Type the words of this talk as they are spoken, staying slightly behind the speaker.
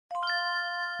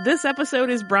This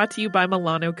episode is brought to you by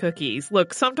Milano Cookies.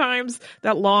 Look, sometimes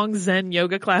that long Zen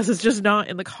yoga class is just not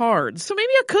in the cards, so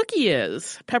maybe a cookie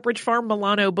is. Pepperidge Farm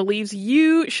Milano believes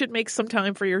you should make some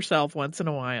time for yourself once in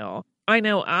a while. I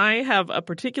know I have a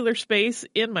particular space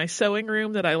in my sewing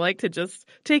room that I like to just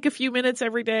take a few minutes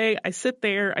every day. I sit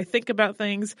there, I think about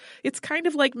things. It's kind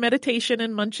of like meditation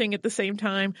and munching at the same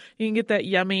time. You can get that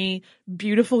yummy,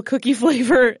 beautiful cookie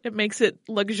flavor. It makes it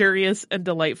luxurious and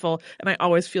delightful, and I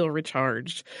always feel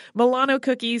recharged. Milano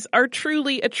cookies are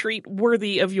truly a treat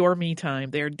worthy of your me time.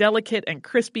 They're delicate and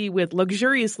crispy with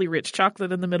luxuriously rich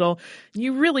chocolate in the middle.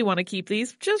 You really want to keep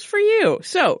these just for you.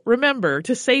 So remember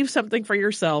to save something for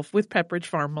yourself with Pepperidge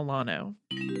Farm Milano.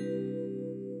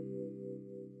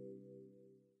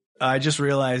 I just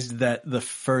realized that the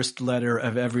first letter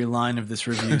of every line of this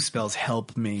review spells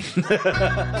help me.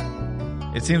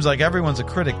 It seems like everyone's a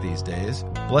critic these days,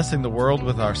 blessing the world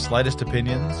with our slightest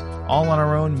opinions, all on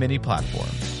our own mini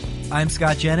platforms. I'm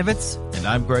Scott Janovitz. And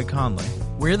I'm Greg Conley.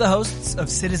 We're the hosts of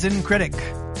Citizen Critic,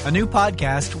 a new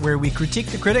podcast where we critique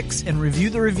the critics and review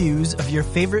the reviews of your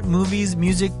favorite movies,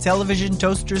 music, television,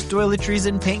 toasters, toiletries,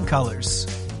 and paint colors.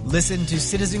 Listen to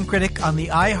Citizen Critic on the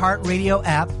iHeartRadio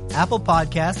app, Apple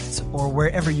Podcasts, or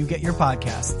wherever you get your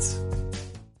podcasts.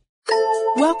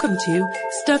 Welcome to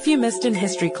Stuff You Missed in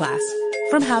History Class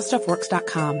from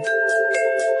HowStuffWorks.com.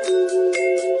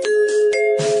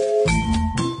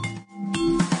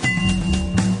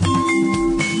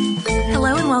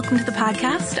 Hello and welcome to the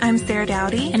podcast. I'm Sarah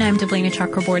Dowdy. And I'm Deblina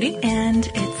Chakraborty. And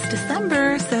it's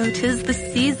December, so 'tis the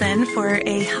season for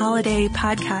a holiday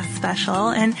podcast special.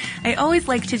 And I always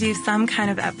like to do some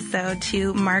kind of episode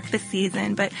to mark the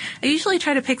season, but I usually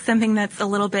try to pick something that's a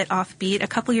little bit offbeat. A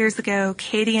couple years ago,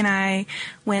 Katie and I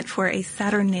went for a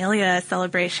Saturnalia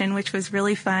celebration, which was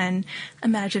really fun.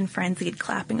 Imagine frenzied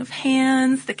clapping of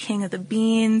hands, the king of the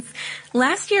beans.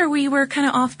 Last year we were kind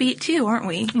of offbeat too, weren't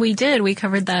we? We did. We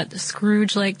covered that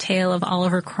Scrooge-like tale of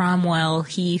Oliver Cromwell,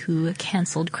 he who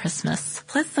canceled Christmas.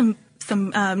 Plus some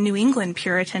New England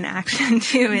Puritan action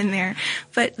too in there.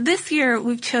 But this year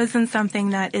we've chosen something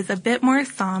that is a bit more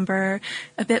somber,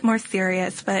 a bit more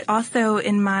serious, but also,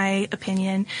 in my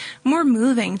opinion, more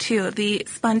moving too. The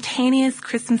spontaneous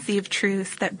Christmas Eve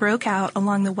truce that broke out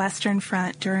along the Western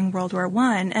Front during World War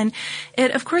I. And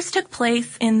it, of course, took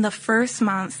place in the first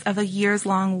months of a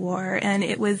years-long war, and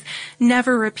it was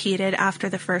never repeated after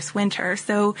the first winter.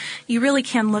 So you really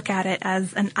can look at it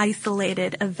as an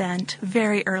isolated event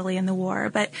very early in the war.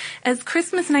 But as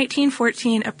Christmas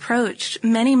 1914 approached,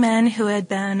 many men who had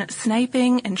been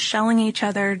sniping and shelling each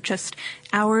other just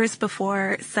hours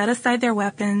before set aside their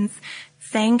weapons,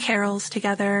 sang carols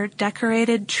together,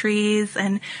 decorated trees,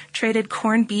 and traded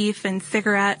corned beef and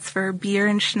cigarettes for beer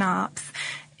and schnapps.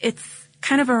 It's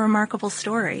kind of a remarkable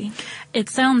story. It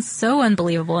sounds so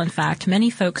unbelievable. In fact, many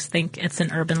folks think it's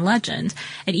an urban legend.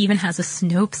 It even has a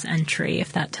Snopes entry,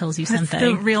 if that tells you something.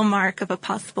 That's the real mark of a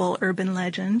possible urban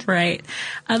legend. Right.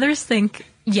 Others think,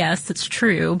 yes, it's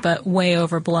true, but way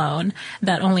overblown,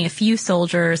 that only a few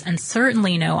soldiers and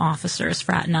certainly no officers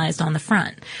fraternized on the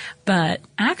front. But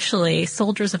actually,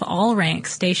 soldiers of all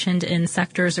ranks stationed in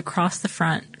sectors across the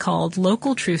front called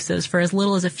local truces for as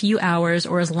little as a few hours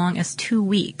or as long as 2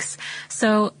 weeks.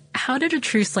 So how did a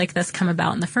truce like this come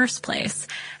about in the first place?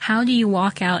 How do you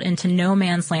walk out into no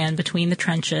man's land between the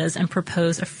trenches and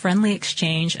propose a friendly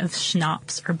exchange of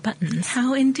schnapps or buttons?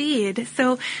 How indeed.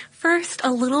 So first,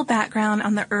 a little background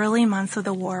on the early months of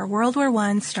the war. World War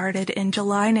I started in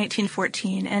July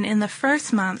 1914, and in the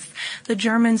first months, the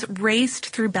Germans raced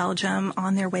through Belgium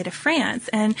on their way to France,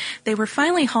 and they were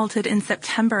finally halted in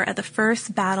September at the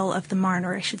first Battle of the Marne,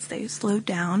 or I should say slowed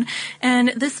down, and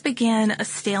this began a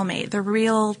stalemate, the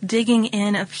real digging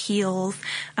in of heels,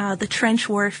 the trench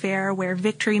warfare where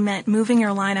victory meant moving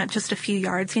your line out just a few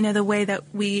yards, you know, the way that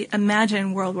we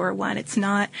imagine World War I. It's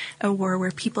not a war where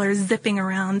people are zipping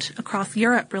around across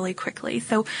Europe really quickly.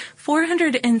 So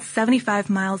 475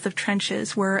 miles of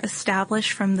trenches were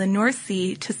established from the North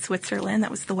Sea to Switzerland.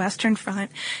 That was the Western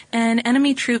Front. And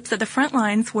enemy troops at the front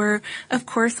lines were, of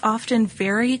course, often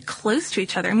very close to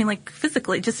each other. I mean, like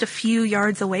physically, just a few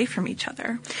yards away from each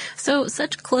other. So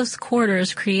such close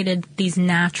quarters created these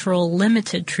natural,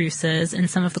 limited truces in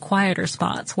some of the quieter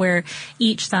spots where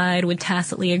each side would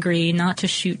tacitly agree not to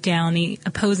shoot down the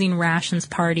opposing rations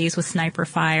parties with sniper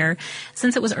fire.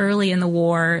 Since it was early in the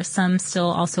war, some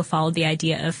still also followed the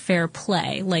idea of fair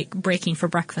play, like breaking for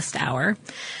breakfast hour.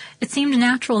 It seemed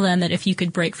natural then that if you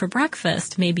could break for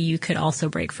breakfast, maybe you could also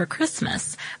break for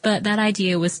Christmas. But that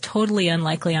idea was totally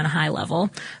unlikely on a high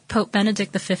level. Pope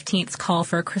Benedict XV's call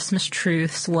for a Christmas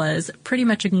truce was pretty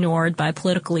much ignored by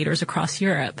political leaders across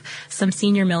Europe. Some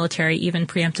senior military even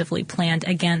preemptively planned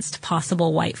against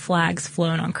possible white flags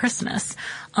flown on Christmas.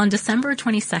 On December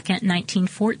 22nd,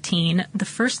 1914, the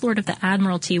First Lord of the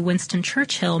Admiralty, Winston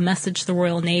Churchill, messaged the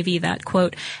Royal Navy that,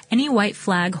 quote, any white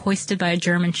flag hoisted by a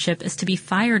German ship is to be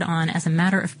fired on as a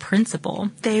matter of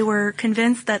principle. They were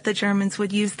convinced that the Germans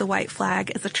would use the white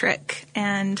flag as a trick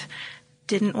and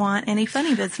didn't want any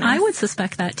funny business. I would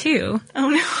suspect that too. Oh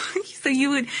no. So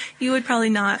you would probably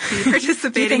not be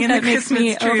participating in the Christmas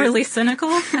truce. That makes me overly cynical?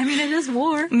 I mean, it is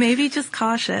war. Maybe just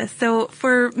cautious. So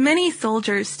for many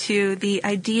soldiers too, the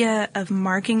idea of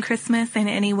marking Christmas in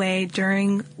any way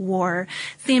during war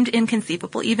seemed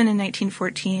inconceivable, even in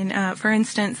 1914. For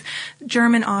instance,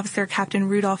 German officer Captain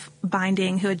Rudolf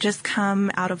Binding, who had just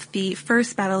come out of the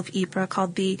first Battle of Ypres,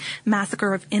 called the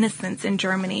Massacre of Innocents in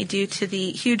Germany, due to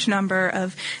the huge number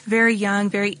of very young,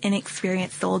 very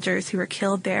inexperienced soldiers who were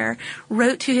killed there,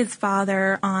 wrote to his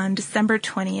father on December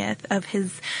 20th of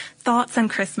his thoughts on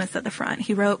Christmas at the front.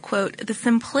 He wrote, quote, the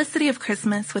simplicity of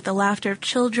Christmas with the laughter of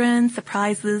children,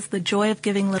 surprises, the joy of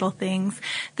giving little things.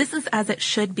 This is as it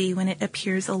should be when it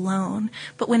appears alone.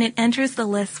 But when it enters the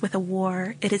lists with a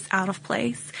war, it is out of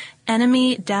place.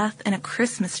 Enemy, death, and a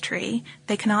Christmas tree,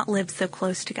 they cannot live so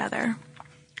close together.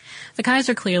 The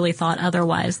Kaiser clearly thought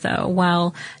otherwise, though.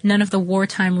 While none of the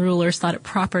wartime rulers thought it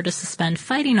proper to suspend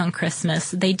fighting on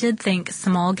Christmas, they did think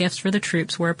small gifts for the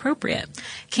troops were appropriate.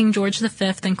 King George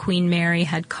V and Queen Mary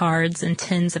had cards and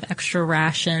tins of extra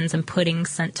rations and pudding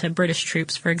sent to British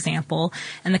troops, for example,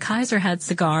 and the Kaiser had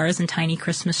cigars and tiny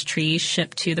Christmas trees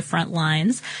shipped to the front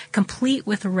lines, complete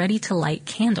with ready-to-light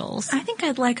candles. I think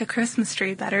I'd like a Christmas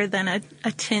tree better than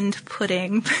a tinned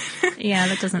pudding. Yeah,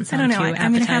 that doesn't sound I don't know. too appetizing. I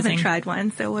mean, I haven't tried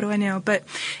one, so what do I know? But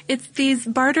it's these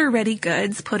barter-ready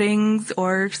goods, puddings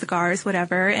or cigars,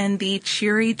 whatever, and the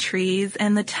cheery trees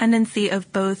and the tendency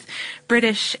of both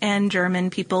British and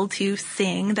German people to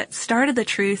sing that started the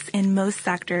truce in most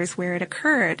sectors where it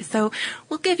occurred. So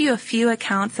we'll give you a few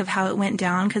accounts of how it went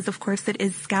down because, of course, it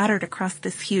is scattered across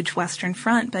this huge Western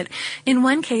front. But in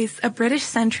one case, a British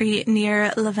sentry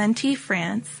near Laventie,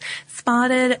 France,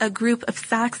 spotted a group of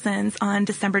Saxons on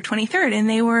December 23rd, and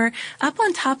they were up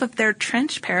on top of their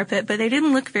trench parapet, but they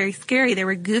didn't look very scary. They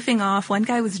were goofing off. One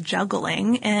guy was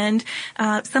juggling, and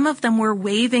some of them were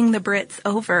waving the Brits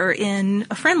over in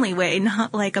a friendly way,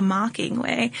 not like a mocking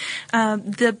way.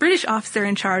 The British officer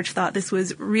in charge thought this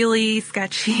was really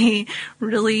sketchy,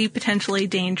 really potentially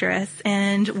dangerous,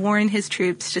 and warned his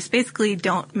troops, just basically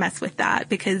don't mess with that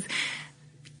because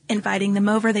inviting them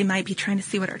over, they might be trying to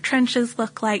see what our trenches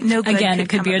look like. No good. Again, could it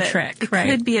could come be of a it. trick. It right.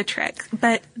 could be a trick.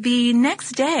 But the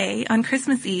next day, on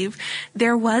Christmas Eve,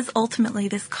 there was ultimately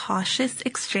this cautious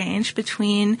exchange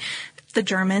between the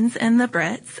Germans and the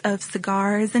Brits of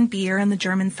cigars and beer on the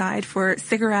German side for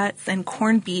cigarettes and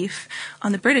corned beef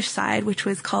on the British side, which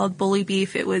was called bully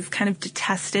beef. It was kind of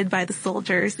detested by the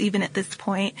soldiers even at this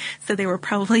point, so they were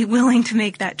probably willing to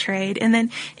make that trade. And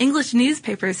then English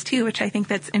newspapers too, which I think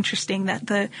that's interesting that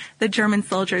the German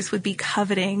soldiers would be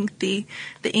coveting the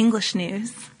English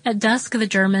news. At dusk, the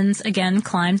Germans again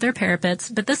climbed their parapets,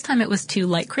 but this time it was to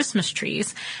light Christmas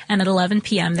trees, and at 11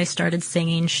 p.m. they started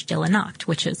singing Stille Nacht,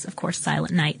 which is, of course,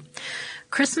 Silent Night.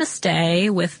 Christmas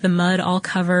Day, with the mud all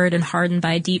covered and hardened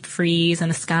by a deep freeze and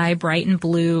the sky bright and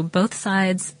blue, both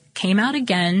sides came out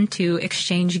again to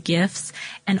exchange gifts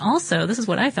and also, this is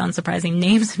what I found surprising,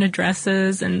 names and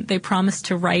addresses, and they promised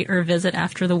to write or visit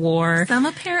after the war. Some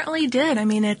apparently did. I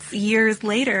mean, it's years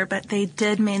later, but they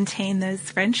did maintain those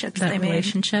friendships that they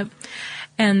relationship.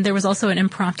 And there was also an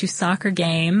impromptu soccer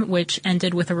game, which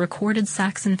ended with a recorded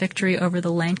Saxon victory over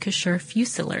the Lancashire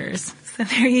Fusiliers. So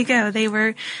there you go. They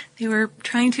were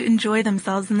trying to enjoy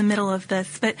themselves in the middle of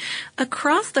this. But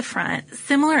across the front,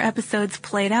 similar episodes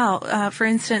played out. For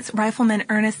instance, Rifleman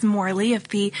Ernest Morley of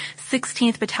the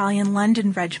 16th Battalion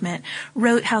London Regiment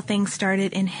wrote how things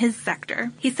started in his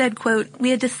sector. He said, quote, "We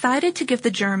had decided to give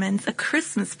the Germans a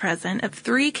Christmas present of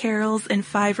 3 carols and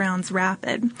 5 rounds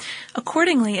rapid.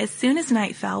 Accordingly, as soon as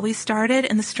night fell, we started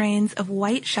and the strains of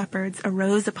White Shepherds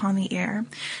arose upon the air.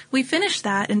 We finished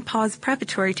that and paused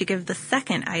preparatory to give the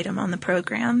second item on the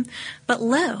program. But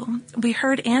lo, we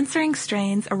heard answering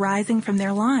strains arising from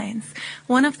their lines.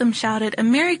 One of them shouted, 'A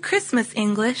Merry Christmas,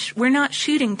 English! We're not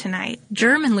shooting tonight.'"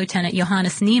 German Lieutenant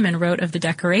Johannes Niemann wrote of the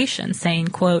decoration, saying,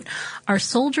 quote, "Our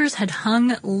soldiers had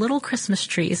hung little Christmas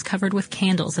trees covered with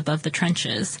candles above the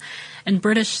trenches." And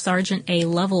British Sergeant A.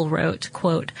 Lovell wrote,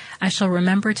 quote, "I shall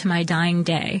remember to my dying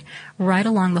day. Right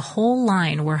along the whole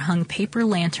line were hung paper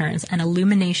lanterns and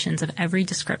illuminations of every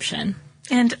description."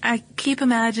 And I keep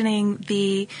imagining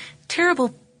the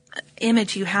terrible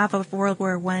image you have of World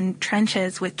War I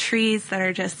trenches with trees that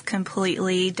are just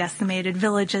completely decimated,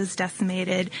 villages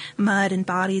decimated, mud and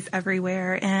bodies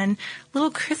everywhere, and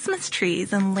little Christmas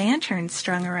trees and lanterns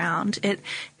strung around. It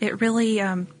really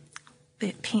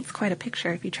it paints quite a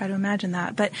picture if you try to imagine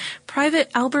that. But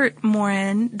Private Albert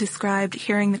Morin described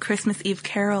hearing the Christmas Eve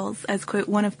carols as, quote,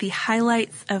 "one of the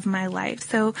highlights of my life."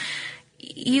 So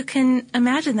you can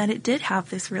imagine that it did have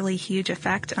this really huge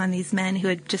effect on these men who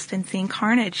had just been seeing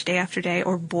carnage day after day,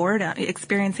 or boredom,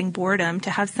 experiencing boredom, to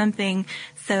have something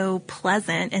so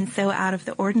pleasant and so out of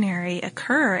the ordinary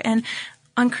occur. And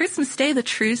on Christmas Day, the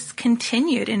truce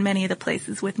continued in many of the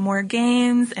places with more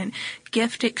games and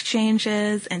gift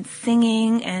exchanges and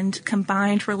singing and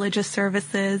combined religious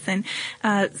services, and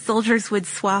soldiers would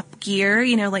swap gear,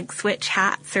 like switch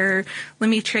hats, or let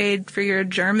me trade for your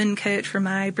German coat for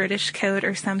my British coat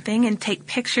or something, and take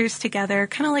pictures together,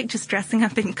 kind of like just dressing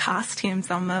up in costumes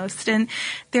almost. And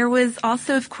there was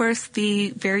also, of course,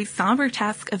 the very somber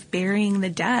task of burying the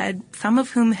dead, some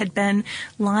of whom had been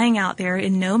lying out there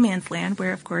in no man's land,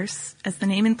 where, of course, as the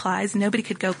name implies, nobody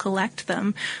could go collect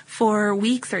them for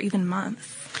weeks or even months.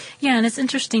 Yeah, and it's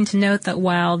interesting to note that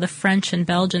while the French and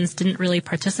Belgians didn't really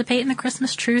participate in the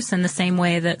Christmas truce in the same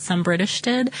way that some British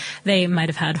did, they might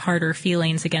have had harder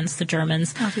feelings against the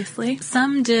Germans. Obviously.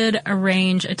 Some did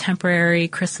arrange a temporary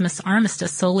Christmas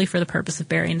armistice solely for the purpose of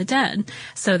burying the dead.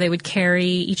 So they would carry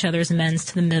each other's amends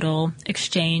to the middle,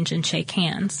 exchange, and shake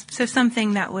hands. So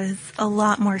something that was a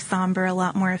lot more somber, a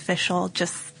lot more official,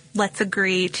 just let's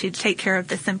agree to take care of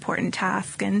this important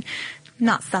task and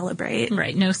not celebrate.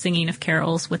 Right, no singing of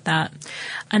carols with that.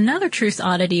 Another truce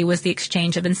oddity was the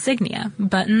exchange of insignia,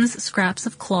 buttons, scraps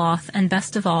of cloth, and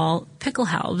best of all,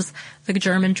 pickelhaubes, the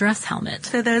German dress helmet.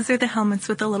 So those are the helmets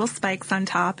with the little spikes on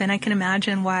top, and I can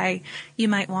imagine why you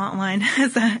might want one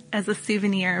as a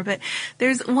souvenir. But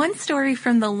there's one story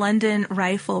from the London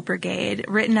Rifle Brigade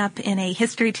written up in a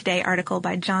History Today article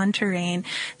by John Terrain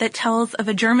that tells of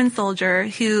a German soldier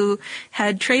who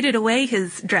had traded away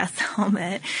his dress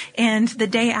helmet, and the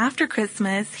day after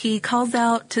Christmas, he calls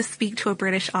out to speak to a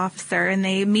British officer, and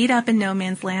they meet up in no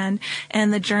man's land,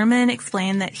 and the German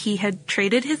explained that he had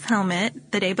traded his helmet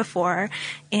the day before,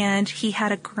 and he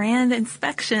had a grand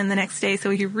inspection the next day, so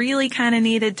he really kind of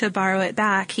needed to borrow it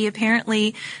back. He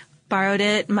apparently borrowed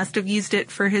it, must have used it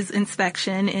for his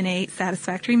inspection in a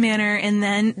satisfactory manner, and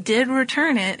then did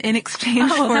return it in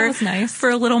exchange for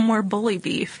a little more bully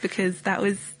beef, because that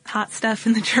was hot stuff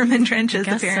in the German trenches,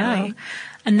 apparently. So.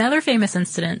 Another famous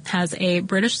incident has a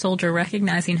British soldier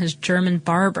recognizing his German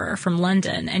barber from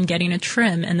London and getting a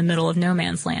trim in the middle of no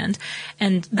man's land.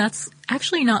 And that's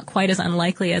actually not quite as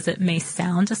unlikely as it may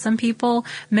sound to some people.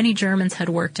 Many Germans had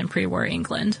worked in pre-war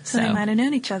England. So they might have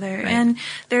known each other. Right. And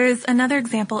there's another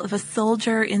example of a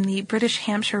soldier in the British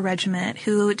Hampshire Regiment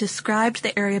who described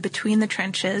the area between the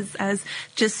trenches as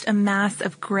just a mass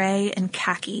of gray and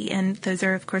khaki. And those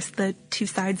are, of course, the two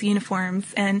sides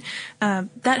uniforms. And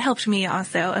that helped me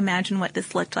also imagine what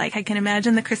this looked like. I can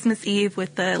imagine the Christmas Eve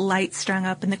with the lights strung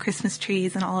up and the Christmas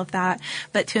trees and all of that.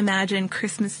 But to imagine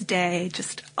Christmas Day,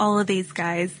 just all of these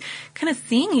guys kind of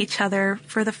seeing each other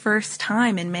for the first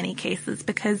time in many cases,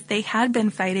 because they had been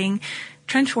fighting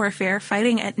trench warfare,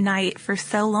 fighting at night for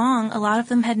so long. A lot of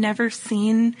them had never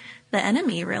seen the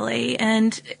enemy, really.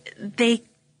 And they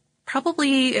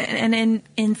probably, and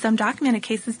in some documented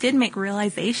cases, did make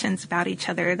realizations about each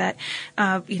other that,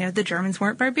 the Germans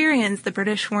weren't barbarians, the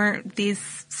British weren't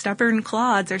these stubborn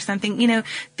clods or something,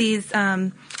 these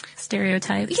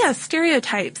stereotypes. Yeah,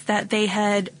 stereotypes that they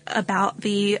had about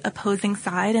the opposing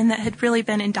side and that had really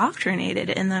been indoctrinated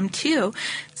in them too.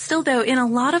 Still though, in a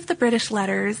lot of the British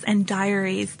letters and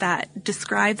diaries that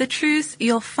describe the truce,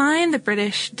 you'll find the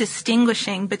British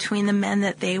distinguishing between the men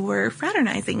that they were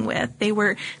fraternizing with. They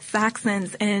were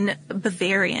Saxons and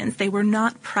Bavarians. They were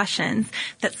not Prussians.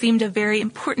 That seemed a very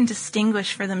important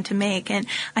distinguish for them to make. And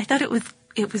I thought it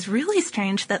was really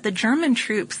strange that the German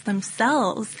troops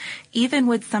themselves even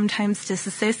would sometimes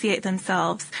disassociate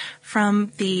themselves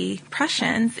from the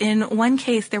Prussians. In one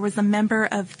case, there was a member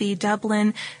of the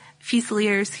Dublin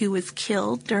Fusiliers who was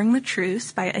killed during the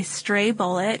truce by a stray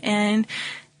bullet, and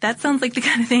that sounds like the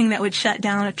kind of thing that would shut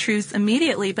down a truce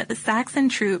immediately, but the Saxon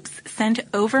troops sent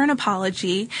over an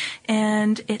apology,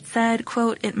 and it said,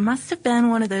 quote, "It must have been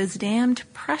one of those damned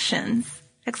Prussians," !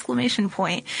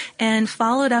 And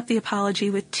followed up the apology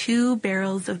with 2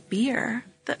 barrels of beer.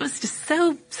 That was just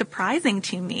so surprising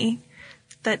to me.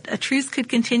 that a truce could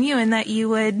continue and that you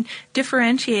would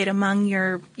differentiate among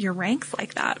your ranks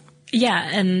like that. Yeah,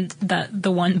 and that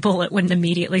the one bullet wouldn't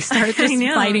immediately start just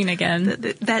fighting again.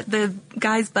 That the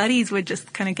guy's buddies would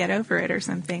just kind of get over it or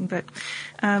something. But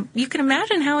you can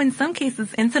imagine how in some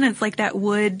cases incidents like that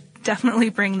would definitely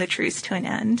bring the truce to an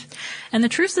end. And the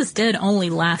truces did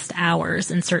only last hours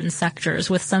in certain sectors,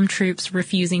 with some troops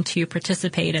refusing to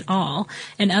participate at all.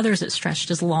 In others, it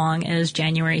stretched as long as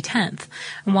January 10th.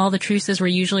 And while the truces were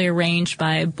usually arranged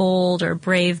by bold or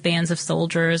brave bands of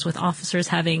soldiers, with officers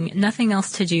having nothing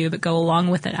else to do but go along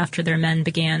with it after their men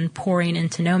began pouring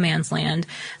into no man's land,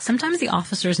 sometimes the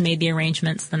officers made the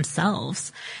arrangements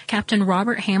themselves. Captain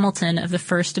Robert Hamilton of the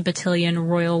 1st Battalion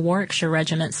Royal Warwickshire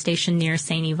Regiment stationed near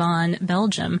St. Yvon,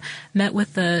 Belgium, met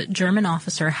with the German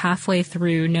officer halfway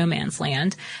through no man's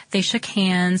land. They shook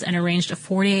hands and arranged a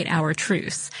 48-hour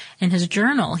truce. In his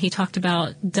journal, he talked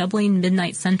about doubling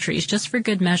midnight sentries just for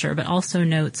good measure, but also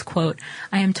notes, quote,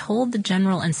 "I am told the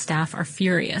general and staff are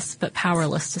furious, but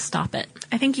powerless to stop it."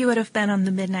 I think you would have been on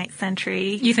the midnight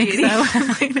sentry. You think so?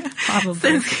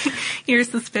 Probably. Since you're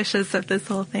suspicious of this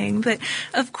whole thing. But,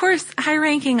 of course,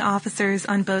 high-ranking officers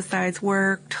on both sides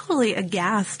were totally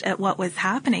aghast at what was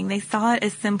happening. They saw it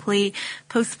as simply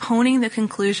postponing the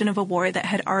conclusion of a war that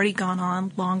had already gone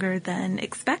on longer than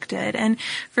expected. And,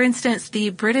 for instance, the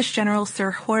British General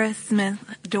Sir Horace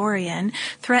Smith-Dorrien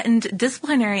threatened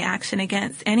disciplinary action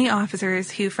against any officers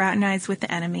who fraternized with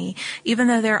the enemy, even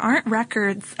though there aren't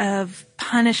records of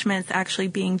punishments actually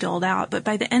being doled out. But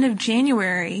by the end of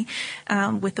January,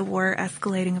 with the war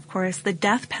escalating, of course, the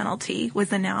death penalty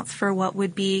was announced for what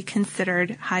would be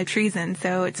considered high treason.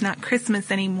 So it's not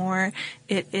Christmas anymore.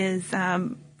 It is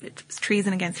it's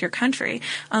treason against your country.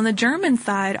 On the German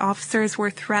side, officers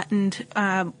threatened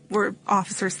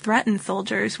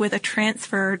soldiers with a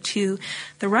transfer to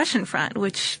the Russian front,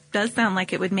 which does sound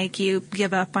like it would make you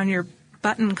give up on your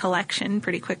button collection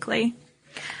pretty quickly.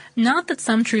 Not that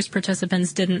some truce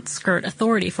participants didn't skirt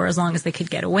authority for as long as they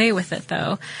could get away with it,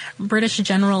 though. British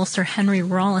General Sir Henry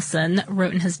Rawlinson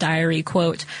wrote in his diary,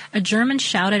 quote, "A German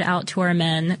shouted out to our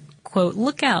men, quote,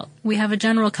 'Look out, we have a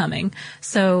general coming,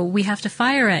 so we have to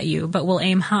fire at you, but we'll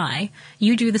aim high.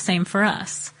 You do the same for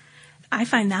us.'" I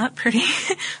find that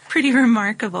pretty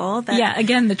remarkable. Yeah,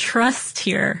 again, the trust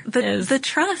here is the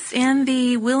trust and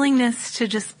the willingness to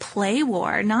just play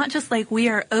war, not just like we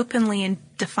are openly in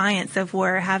defiance of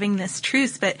war having this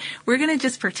truce, but we're going to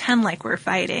just pretend like we're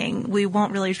fighting. We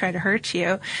won't really try to hurt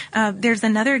you. There's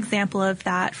another example of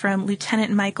that from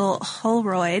Lieutenant Michael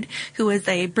Holroyd, who was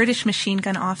a British machine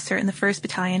gun officer in the 1st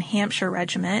Battalion Hampshire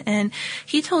Regiment, and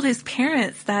he told his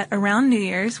parents that around New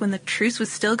Year's, when the truce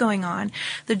was still going on,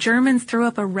 the Germans threw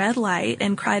up a red light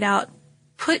and cried out,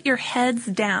 "Put your heads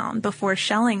down," before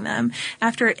shelling them.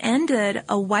 After it ended,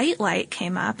 a white light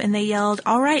came up and they yelled,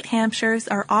 "All right, Hampshires,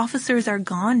 our officers are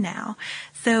gone now."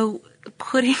 So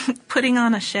putting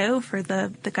on a show for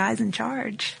the guys in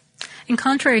charge. And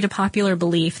contrary to popular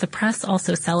belief, the press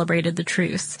also celebrated the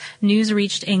truce. News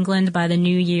reached England by the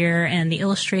New Year, and the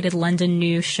Illustrated London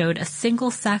News showed a single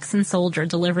Saxon soldier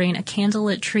delivering a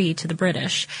candlelit tree to the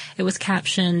British. It was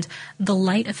captioned, "The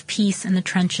light of peace in the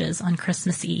trenches on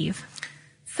Christmas Eve."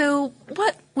 So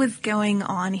what was going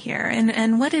on here,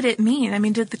 and what did it mean? I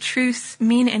mean, did the truce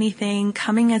mean anything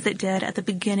coming as it did at the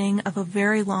beginning of a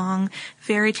very long,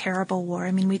 very terrible war?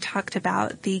 I mean, we talked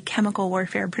about the chemical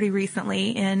warfare pretty recently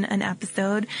in an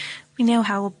episode. We know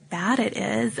how bad it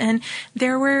is, and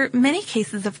there were many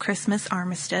cases of Christmas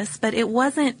armistice, but it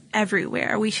wasn't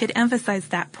everywhere. We should emphasize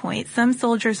that point. Some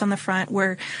soldiers on the front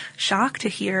were shocked to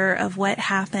hear of what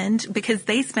happened because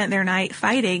they spent their night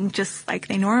fighting just like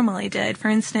they normally did. For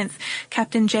instance,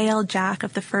 Captain J.L. Jack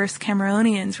of the 1st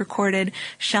Cameronians recorded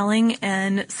shelling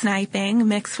and sniping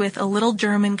mixed with a little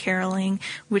German caroling,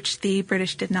 which the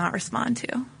British did not respond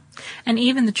to. And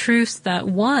even the truce that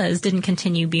didn't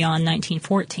continue beyond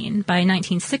 1914. By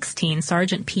 1916,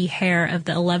 Sergeant P. Hare of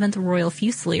the 11th Royal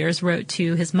Fusiliers wrote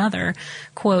to his mother,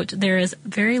 quote, "There is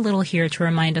very little here to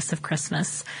remind us of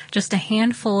Christmas, just a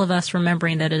handful of us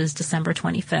remembering that it is December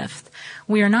 25th.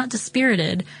 We are not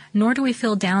dispirited, nor do we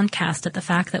feel downcast at the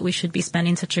fact that we should be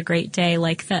spending such a great day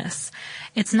like this.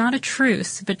 It's not a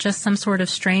truce, but just some sort of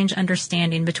strange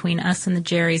understanding between us and the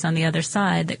Jerrys on the other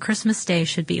side that Christmas Day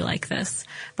should be like this.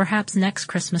 Perhaps next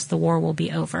Christmas the war will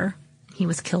be over." He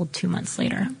was killed 2 months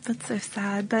later. Yeah, that's so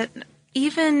sad. But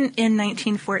even in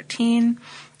 1914,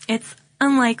 it's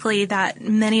unlikely that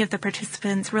many of the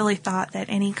participants really thought that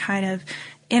any kind of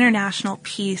international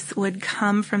peace would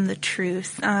come from the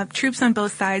truce. Troops on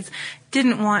both sides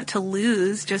didn't want to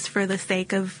lose just for the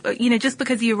sake of, just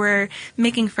because you were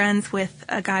making friends with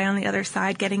a guy on the other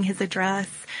side, getting his address.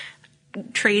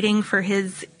 trading for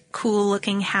his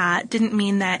cool-looking hat didn't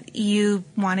mean that you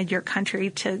wanted your country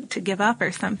to give up or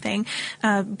something.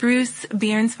 Bruce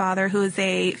Bairnsfather, who is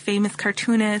a famous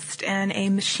cartoonist and a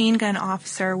machine gun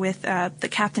officer with the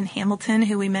Captain Hamilton,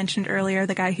 who we mentioned earlier,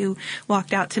 the guy who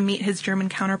walked out to meet his German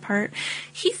counterpart,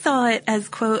 he saw it as,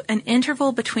 quote, an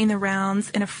interval between the rounds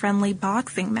in a friendly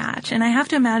boxing match. And I have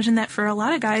to imagine that for a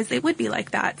lot of guys, it would be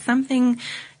like that. Something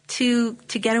to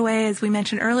get away, as we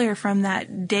mentioned earlier, from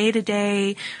that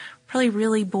day-to-day, probably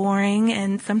really boring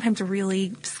and sometimes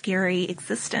really scary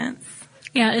existence.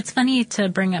 Yeah, it's funny to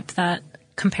bring up that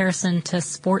comparison to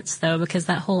sports, though, because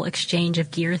that whole exchange of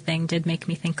gear thing did make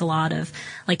me think a lot of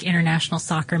like international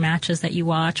soccer matches that you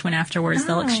watch when afterwards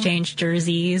they'll exchange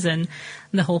jerseys and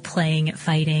the whole playing at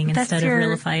fighting instead of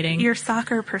real fighting. Your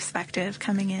soccer perspective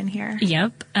coming in here.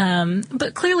 Yep.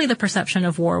 But clearly the perception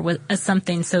of war as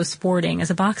something so sporting as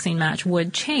a boxing match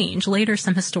would change. Later,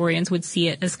 some historians would see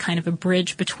it as kind of a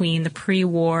bridge between the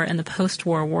pre-war and the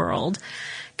post-war world.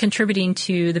 Contributing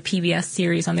to the PBS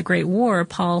series on the Great War,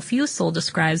 Paul Fussell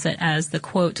describes it as the,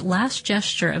 quote, last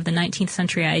gesture of the 19th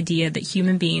century idea that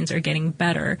human beings are getting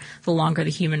better the longer the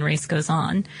human race goes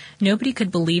on. Nobody could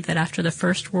believe that after the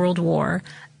First World War,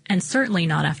 and certainly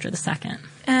not after the Second.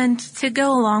 And to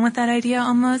go along with that idea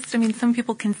almost, I mean, some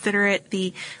people consider it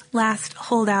the last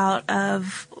holdout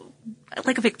of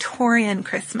like a Victorian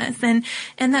Christmas, and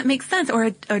that makes sense, or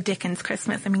Dickens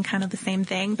Christmas. I mean, kind of the same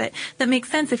thing, but that makes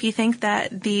sense if you think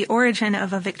that the origin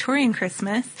of a Victorian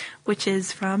Christmas, which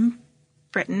is from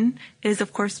Britain, is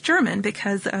of course German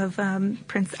because of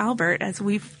Prince Albert, as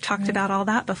we've talked about all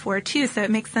that before too. So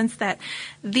it makes sense that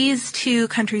these two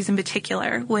countries in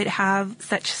particular would have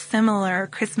such similar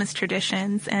Christmas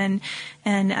traditions and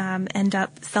end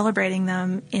up celebrating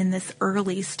them in this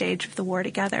early stage of the war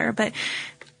together. But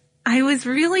I was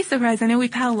really surprised. I know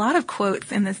we've had a lot of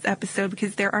quotes in this episode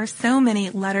because there are so many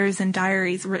letters and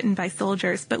diaries written by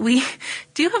soldiers, but we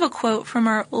do have a quote from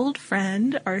our old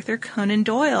friend, Arthur Conan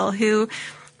Doyle, who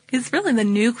is really the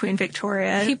new Queen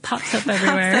Victoria. He pops up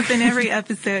everywhere. Pops up in every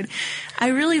episode. I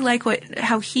really like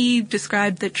how he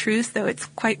described the truce, though. It's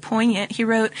quite poignant. He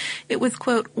wrote, it was,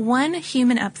 quote, one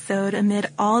human episode amid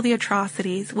all the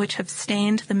atrocities which have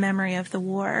stained the memory of the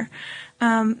war.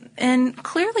 And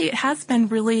clearly it has been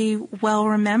really well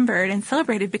remembered and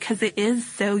celebrated because it is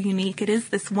so unique. It is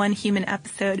this one human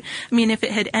episode. I mean, if it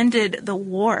had ended the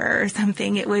war or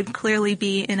something, it would clearly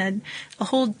be in a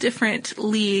whole different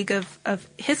league of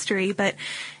history, but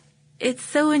it's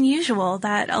so unusual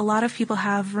that a lot of people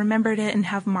have remembered it and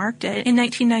have marked it. In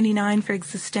 1999, for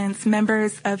instance,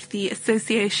 members of the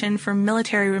Association for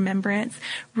Military Remembrance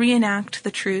reenact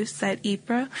the truce at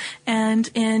Ypres.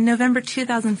 And in November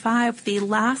 2005, the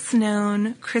last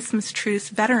known Christmas Truce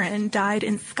veteran died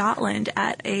in Scotland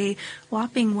at a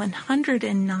whopping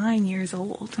 109 years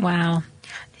old. Wow.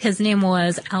 His name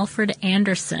was Alfred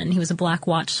Anderson. He was a Black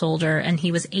Watch soldier, and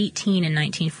he was 18 in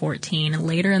 1914.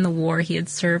 Later in the war, he had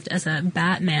served as a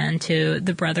Batman to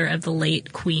the brother of the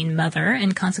late Queen Mother,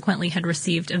 and consequently had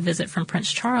received a visit from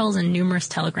Prince Charles and numerous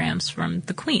telegrams from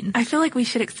the Queen. I feel like we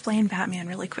should explain Batman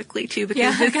really quickly, too,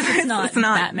 because it's not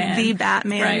Batman. The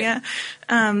Batman. Right. Yeah.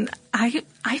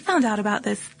 I found out about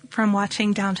this from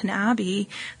watching Downton Abbey.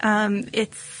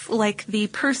 It's like the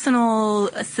personal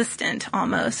assistant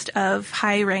almost of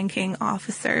high-ranking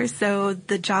officers. So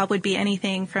the job would be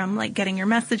anything from like getting your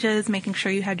messages, making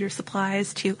sure you had your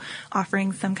supplies, to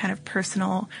offering some kind of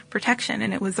personal protection.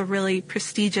 And it was a really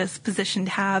prestigious position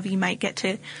to have. You might get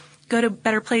to go to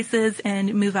better places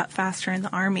and move up faster in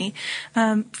the army.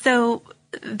 I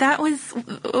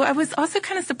was also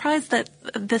kind of surprised that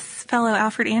this fellow,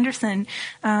 Alfred Anderson,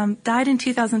 died in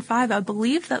 2005. I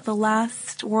believe that the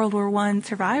last World War I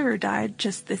survivor died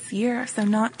just this year, so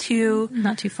not too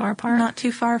far apart. Not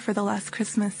too far for the last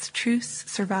Christmas Truce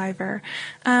survivor.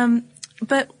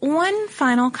 But one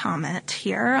final comment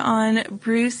here on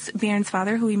Bruce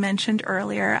Bairnsfather, who we mentioned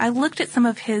earlier. I looked at some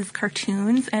of his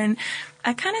cartoons, and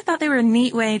I kind of thought they were a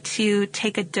neat way to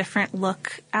take a different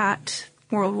look at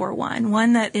World War I.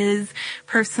 One that is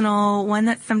personal, one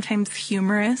that's sometimes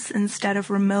humorous instead of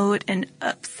remote and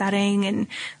upsetting and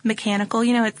mechanical.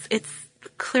 You know, it's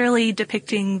clearly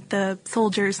depicting the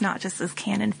soldiers not just as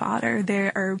cannon fodder.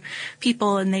 There are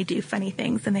people and they do funny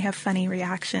things and they have funny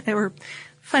reactions or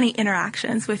funny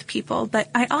interactions with people. But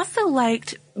I also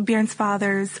liked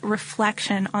Bairnsfather's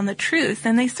reflection on the truce,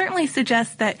 and they certainly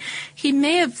suggest that he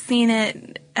may have seen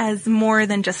it as more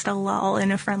than just a lull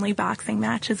in a friendly boxing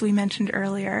match, as we mentioned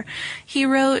earlier. He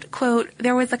wrote, quote,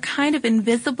 there was a kind of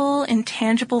invisible,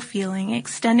 intangible feeling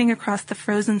extending across the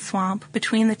frozen swamp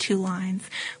between the two lines,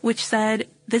 which said,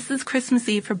 this is Christmas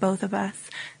Eve for both of us,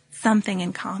 something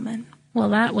in common.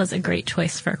 Well, that was a great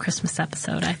choice for a Christmas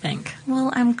episode, I think.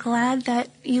 Well, I'm glad that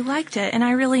you liked it, and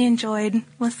I really enjoyed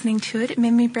listening to it. It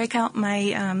made me break out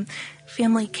my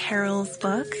family carols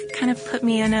book. Kind of put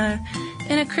me in a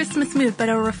Christmas mood, but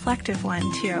a reflective one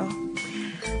too.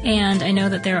 And I know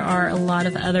that there are a lot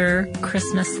of other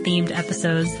Christmas-themed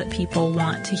episodes that people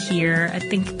want to hear. I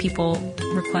think people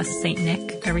request St.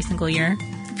 Nick every single year.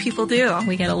 People do.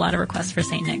 We get a lot of requests for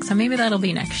St. Nick, so maybe that'll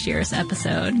be next year's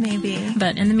episode. Maybe.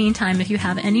 But in the meantime, if you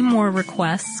have any more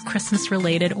requests,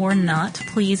 Christmas-related or not,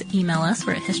 please email us.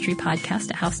 We're at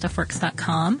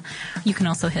historypodcast@howstuffworks.com. You can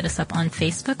also hit us up on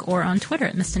Facebook or on Twitter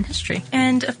at Missed in History.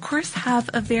 And, of course, have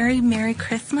a very Merry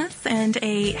Christmas and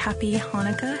a Happy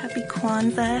Hanukkah, Happy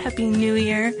Kwanzaa, Happy New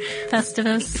Year.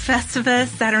 Festivus,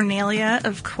 Saturnalia,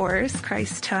 of course,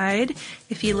 Christtide.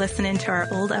 If you listen into our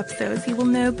old episodes, you will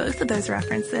know both of those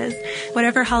references.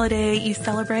 Whatever holiday you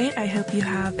celebrate, I hope you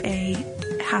have a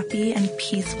happy and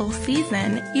peaceful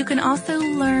season. You can also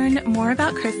learn more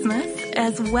about Christmas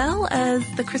as well as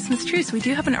the Christmas Truce. We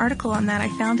do have an article on that. I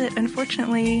found it,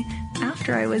 unfortunately,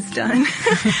 after I was done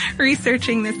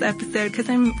researching this episode because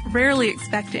I'm rarely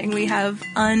expecting we have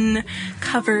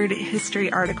uncovered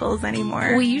history articles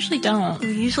anymore. We usually don't.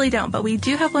 But we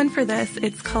do have one for this.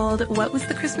 It's called What Was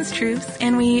the Christmas Truce?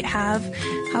 And we have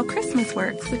How Christmas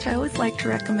Works, which I always like to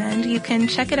recommend. You can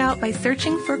check it out by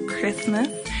searching for Christmas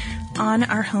on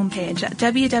our homepage at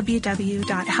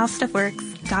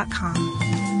www.howstuffworks.com.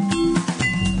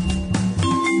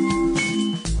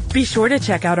 Be sure to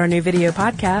check out our new video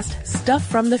podcast, Stuff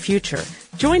from the Future.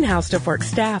 Join How Stuff Works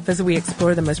staff as we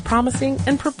explore the most promising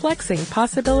and perplexing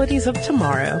possibilities of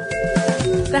tomorrow.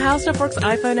 The How Stuff Works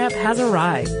iPhone app has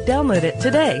arrived. Download it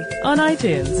today on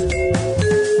iTunes.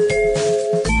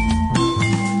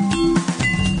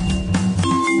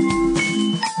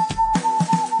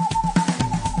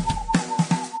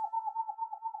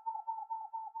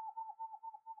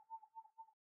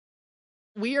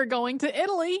 We are going to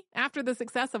Italy. After the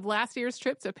success of last year's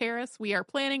trip to Paris, we are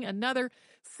planning another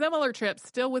similar trip,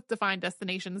 still with defined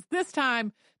destinations, this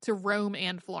time to Rome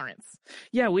and Florence.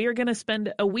 Yeah, we are going to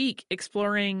spend a week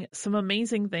exploring some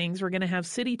amazing things. We're going to have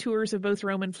city tours of both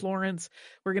Rome and Florence.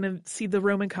 We're going to see the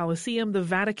Roman Colosseum, the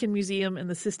Vatican Museum, and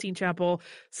the Sistine Chapel,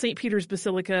 St. Peter's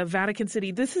Basilica, Vatican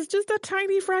City. This is just a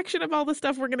tiny fraction of all the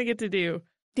stuff we're going to get to do.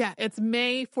 Yeah, it's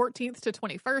May 14th to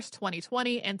 21st,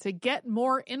 2020. And to get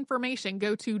more information,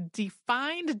 go to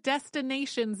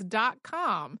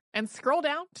defineddestinations.com and scroll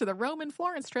down to the Rome and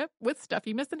Florence trip with Stuff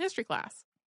You Missed in History Class.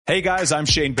 Hey guys, I'm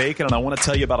Shane Bacon, and I want to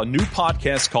tell you about a new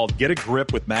podcast called Get a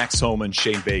Grip with Max Homa and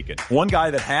Shane Bacon. One guy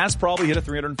that has probably hit a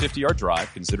 350-yard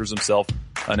drive, considers himself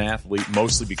an athlete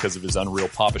mostly because of his unreal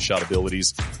papa shot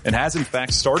abilities, and has in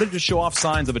fact started to show off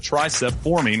signs of a tricep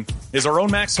forming, is our own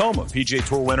Max Homa, PGA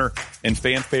Tour winner and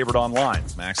fan favorite online.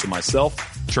 Max and myself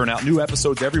churn out new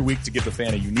episodes every week to give the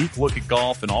fan a unique look at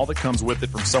golf and all that comes with it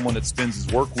from someone that spends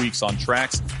his work weeks on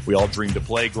tracks we all dream to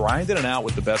play, grinding it out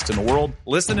with the best in the world.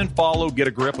 Listen and follow Get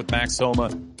a Grip with Max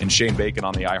Homa and Shane Bacon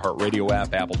on the iHeartRadio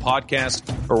app, Apple Podcast,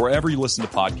 or wherever you listen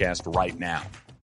to podcasts right now.